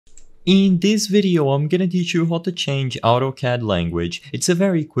In this video, I'm gonna teach you how to change Autocad language. It's a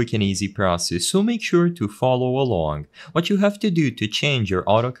very quick and easy process, so make sure to follow along. What you have to do to change your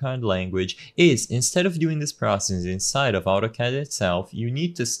Autocad language is, instead of doing this process inside of Autocad itself, you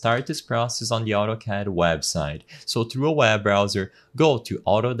need to start this process on the Autocad website. So through a web browser, go to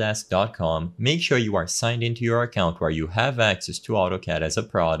autodesk.com, make sure you are signed into your account where you have access to Autocad as a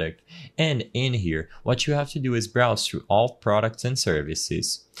product, and in here, what you have to do is browse through all products and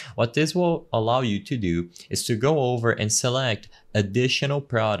services. What this will allow you to do is to go over and select additional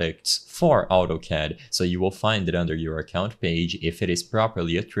products for Autocad. So you will find it under your account page if it is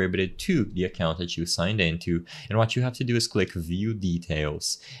properly attributed to the account that you signed into. And what you have to do is click View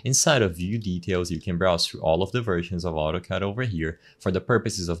Details. Inside of View Details, you can browse through all of the versions of Autocad over here. For the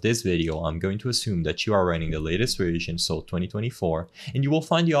purposes of this video, I'm going to assume that you are running the latest version, so 2024, and you will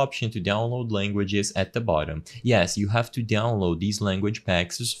find the option to download languages at the bottom. Yes, you have to download these language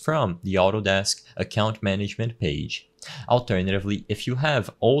packs from the Autodesk account management page. Alternatively, if you have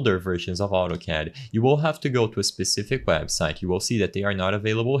older versions of Autocad, you will have to go to a specific website. You will see that they are not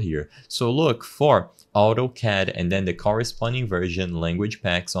available here. So look for Autocad and then the corresponding version language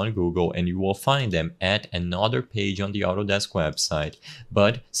packs on Google, and you will find them at another page on the Autodesk website.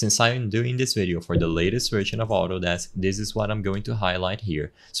 But since I am doing this video for the latest version of Autodesk, this is what I'm going to highlight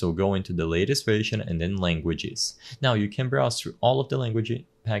here. So go into the latest version and then languages. Now you can browse through all of the language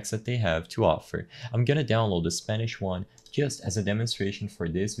packs that they have to offer. I'm gonna download the Spanish one just as a demonstration for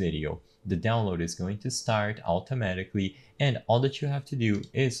this video. The download is going to start automatically, and all that you have to do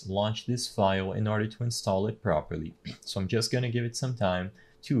is launch this file in order to install it properly. So I'm just gonna give it some time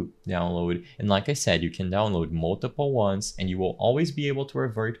to download, and like I said, you can download multiple ones and you will always be able to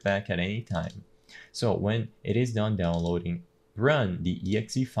revert back at any time. So when it is done downloading, run the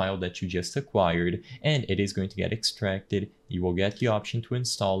exe file that you just acquired and it is going to get extracted. You will get the option to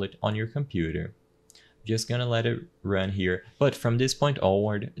install it on your computer. Just gonna let it run here, but from this point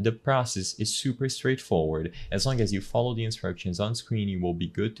onward, the process is super straightforward. As long as you follow the instructions on screen, you will be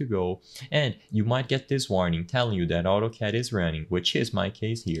good to go, and you might get this warning telling you that Autocad is running, which is my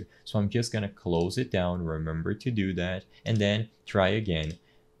case here. So I'm just gonna close it down, remember to do that, and then try again.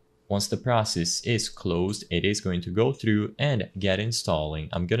 Once the process is closed, it is going to go through and get installing.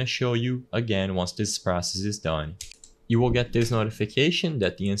 I'm going to show you again once this process is done. You will get this notification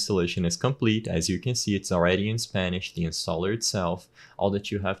that the installation is complete. As you can see, it's already in Spanish, the installer itself. All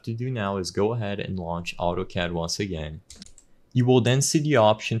that you have to do now is go ahead and launch Autocad once again. You will then see the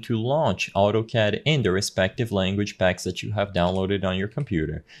option to launch Autocad in the respective language packs that you have downloaded on your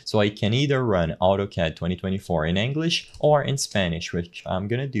computer. So I can either run Autocad 2024 in English or in Spanish, which I'm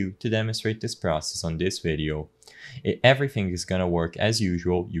gonna do to demonstrate this process on this video. Everything is gonna work as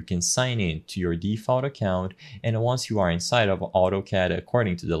usual. You can sign in to your default account, and once you are inside of Autocad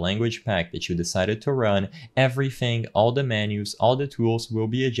according to the language pack that you decided to run, everything, all the menus, all the tools will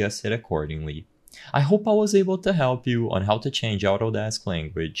be adjusted accordingly. I hope I was able to help you on how to change Autodesk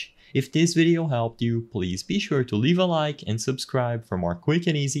language. If this video helped you, please be sure to leave a like and subscribe for more quick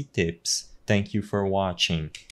and easy tips. Thank you for watching.